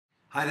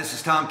Hi, this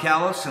is Tom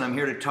Callos, and I'm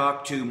here to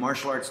talk to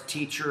martial arts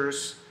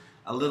teachers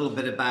a little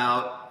bit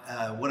about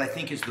what I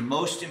think is the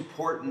most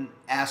important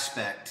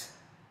aspect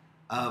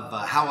of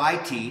how I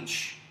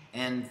teach,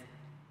 and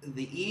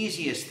the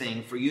easiest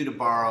thing for you to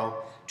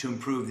borrow to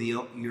improve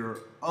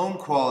your own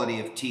quality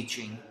of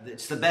teaching.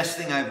 It's the best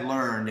thing I've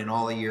learned in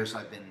all the years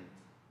I've been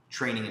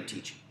training and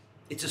teaching.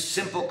 It's a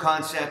simple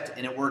concept,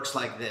 and it works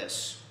like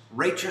this.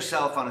 Rate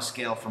yourself on a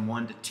scale from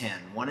 1 to 10.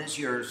 1 is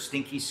your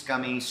stinky,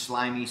 scummy,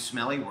 slimy,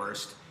 smelly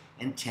worst,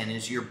 and 10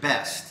 is your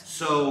best.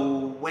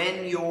 So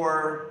when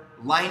you're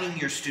lining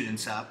your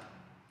students up,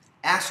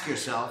 ask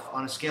yourself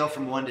on a scale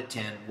from 1 to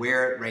 10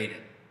 where it rated.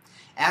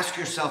 Ask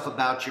yourself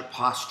about your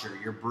posture,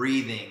 your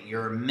breathing,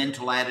 your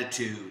mental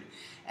attitude.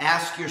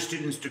 Ask your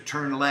students to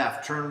turn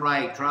left, turn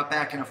right, drop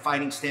back in a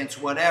fighting stance,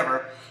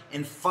 whatever,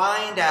 and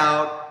find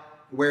out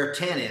where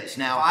 10 is.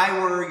 Now, if I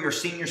were your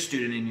senior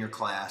student in your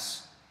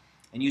class,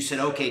 and you said,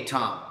 okay,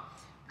 Tom,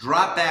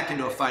 drop back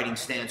into a fighting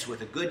stance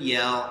with a good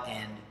yell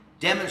and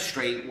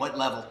demonstrate what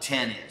level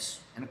 10 is.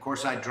 And of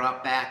course, I'd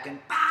drop back and,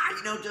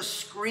 just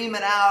scream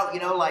it out,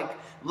 like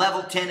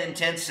level 10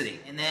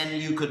 intensity. And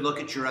then you could look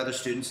at your other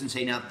students and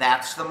say, now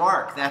that's the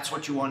mark. That's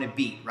what you want to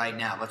beat right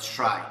now. Let's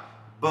try.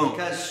 Boom.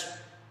 Because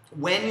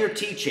when you're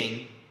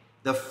teaching,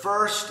 the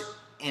first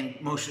and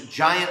most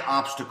giant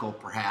obstacle,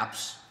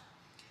 perhaps,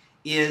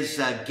 is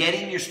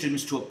getting your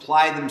students to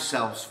apply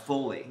themselves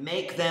fully.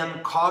 Make them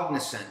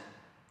cognizant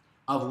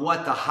of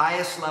what the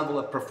highest level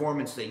of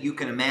performance that you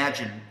can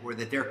imagine or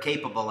that they're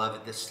capable of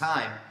at this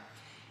time.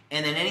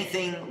 And then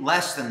anything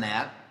less than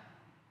that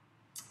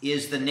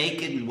is the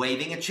naked and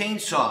waving a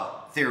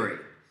chainsaw theory.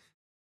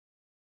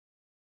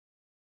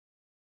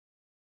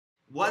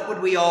 What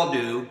would we all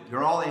do?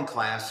 You're all in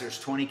class, there's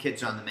 20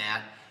 kids on the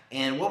mat,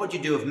 and what would you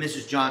do if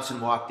Mrs.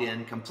 Johnson walked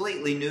in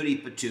completely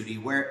nudie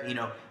patootie,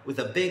 with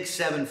a big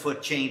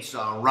 7-foot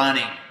chainsaw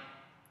running?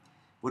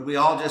 Would we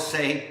all just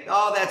say,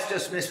 oh, that's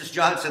just Mrs.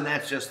 Johnson,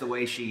 that's just the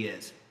way she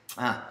is?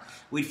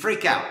 We'd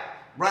freak out,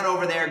 run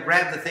over there,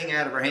 grab the thing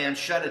out of her hand,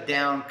 shut it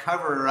down,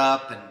 cover her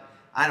up,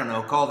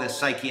 and call this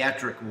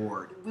psychiatric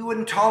ward. We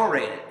wouldn't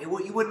tolerate it. You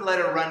wouldn't let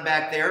her run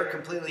back there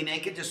completely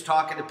naked, just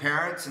talking to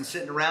parents and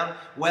sitting around.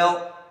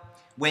 Well,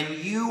 when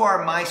you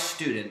are my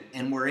student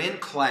and we're in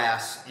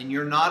class and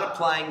you're not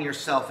applying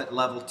yourself at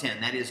level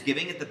 10, that is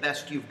giving it the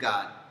best you've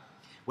got,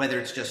 whether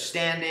it's just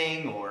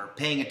standing or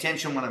paying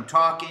attention when I'm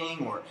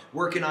talking or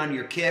working on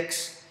your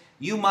kicks,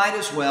 you might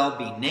as well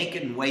be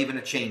naked and waving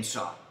a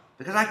chainsaw,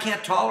 because I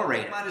can't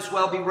tolerate it. You might as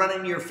well be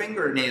running your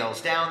fingernails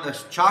down the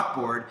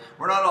chalkboard.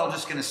 We're not all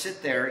just going to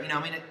sit there.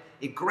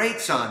 It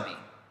grates on me.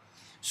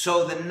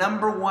 So the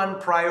number one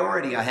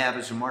priority I have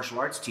as a martial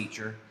arts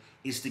teacher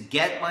is to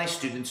get my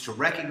students to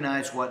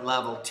recognize what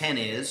level 10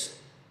 is,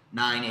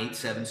 9, 8,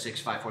 7,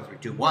 6, 5, 4, 3,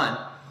 2, 1,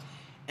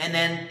 and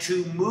then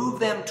to move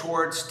them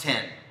towards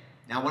 10.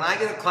 Now, when I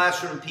get a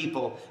classroom of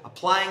people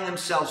applying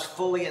themselves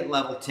fully at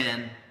level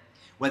 10,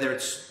 whether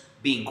it's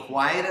being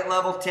quiet at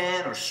level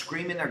 10 or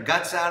screaming their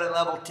guts out at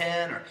level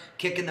 10 or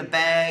kicking the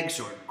bags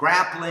or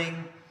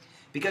grappling,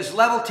 because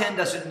level 10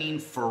 doesn't mean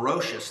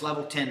ferocious.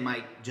 Level 10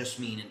 might just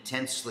mean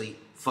intensely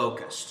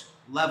focused.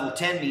 Level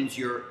 10 means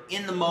you're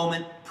in the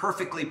moment,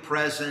 perfectly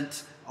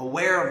present,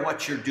 aware of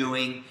what you're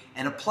doing,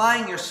 and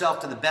applying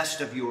yourself to the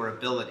best of your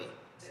ability.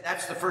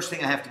 That's the first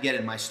thing I have to get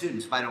in my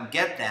students. If I don't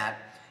get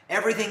that,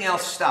 everything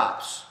else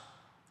stops.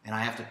 And I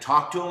have to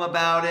talk to them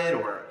about it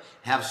or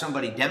have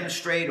somebody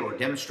demonstrate or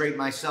demonstrate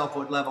myself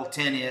what level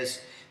 10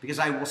 is, because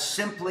I will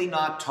simply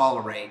not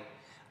tolerate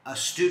a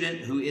student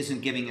who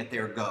isn't giving it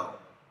their go,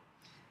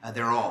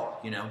 their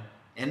all,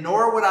 And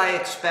nor would I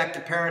expect a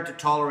parent to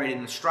tolerate an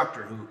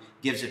instructor who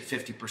gives it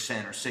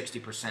 50% or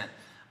 60%.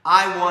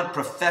 I want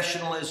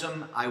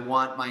professionalism. I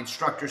want my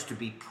instructors to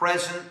be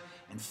present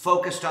and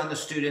focused on the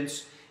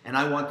students, and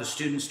I want the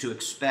students to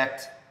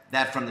expect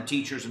that from the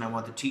teachers, and I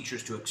want the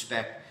teachers to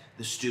expect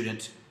the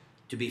student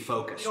to be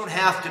focused. You don't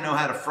have to know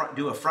how to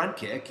do a front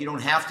kick. You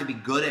don't have to be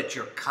good at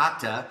your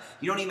kata.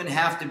 You don't even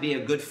have to be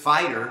a good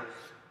fighter,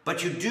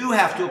 but you do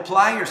have to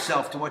apply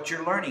yourself to what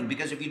you're learning,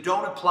 because if you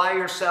don't apply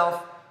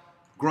yourself,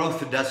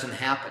 growth doesn't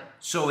happen.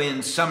 So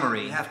in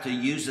summary, you have to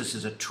use this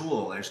as a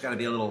tool. There's got to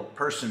be a little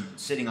person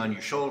sitting on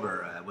your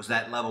shoulder. Was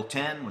that level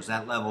 10? Was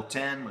that level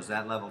 10? Was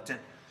that level 10?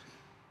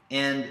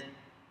 And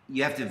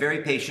you have to very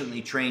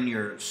patiently train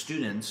your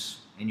students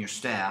and your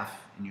staff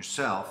and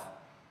yourself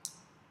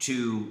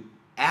to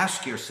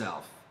ask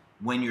yourself,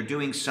 when you're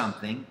doing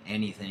something,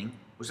 anything,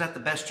 was that the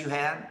best you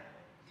had?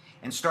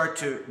 And start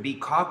to be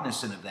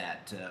cognizant of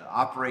that, to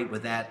operate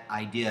with that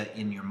idea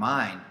in your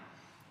mind,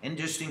 and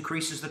just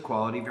increases the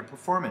quality of your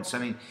performance.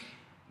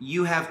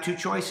 You have two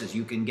choices.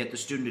 You can get the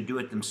student to do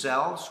it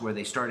themselves, where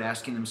they start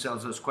asking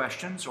themselves those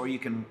questions, or you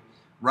can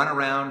run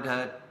around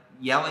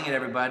yelling at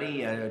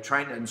everybody,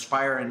 trying to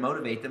inspire and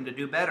motivate them to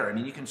do better.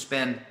 You can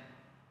spend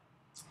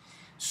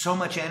so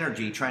much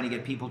energy trying to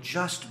get people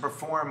just to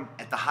perform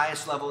at the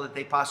highest level that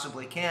they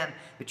possibly can,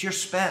 that you're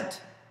spent.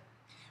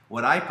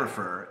 What I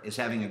prefer is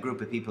having a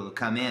group of people who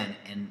come in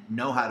and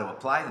know how to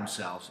apply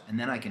themselves, and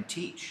then I can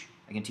teach.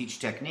 I can teach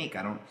technique.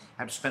 I don't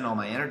have to spend all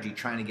my energy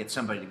trying to get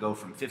somebody to go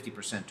from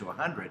 50% to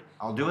 100.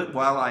 I'll do it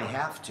while I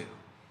have to.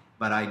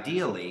 But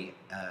ideally,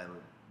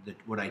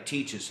 what I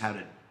teach is how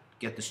to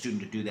get the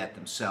student to do that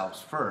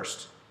themselves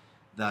first.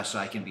 Thus,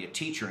 I can be a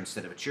teacher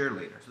instead of a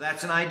cheerleader. So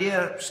that's an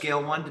idea,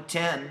 scale 1 to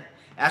 10.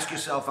 Ask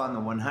yourself on the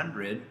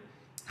 100,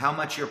 how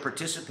much you're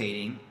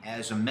participating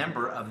as a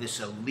member of this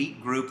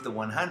elite group, the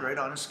 100,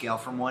 on a scale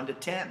from 1 to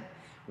 10.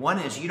 1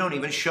 is you don't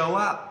even show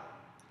up.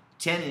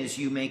 10 is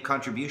you make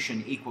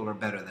contribution equal or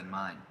better than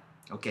mine.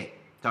 Okay,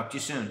 talk to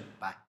you soon. Bye.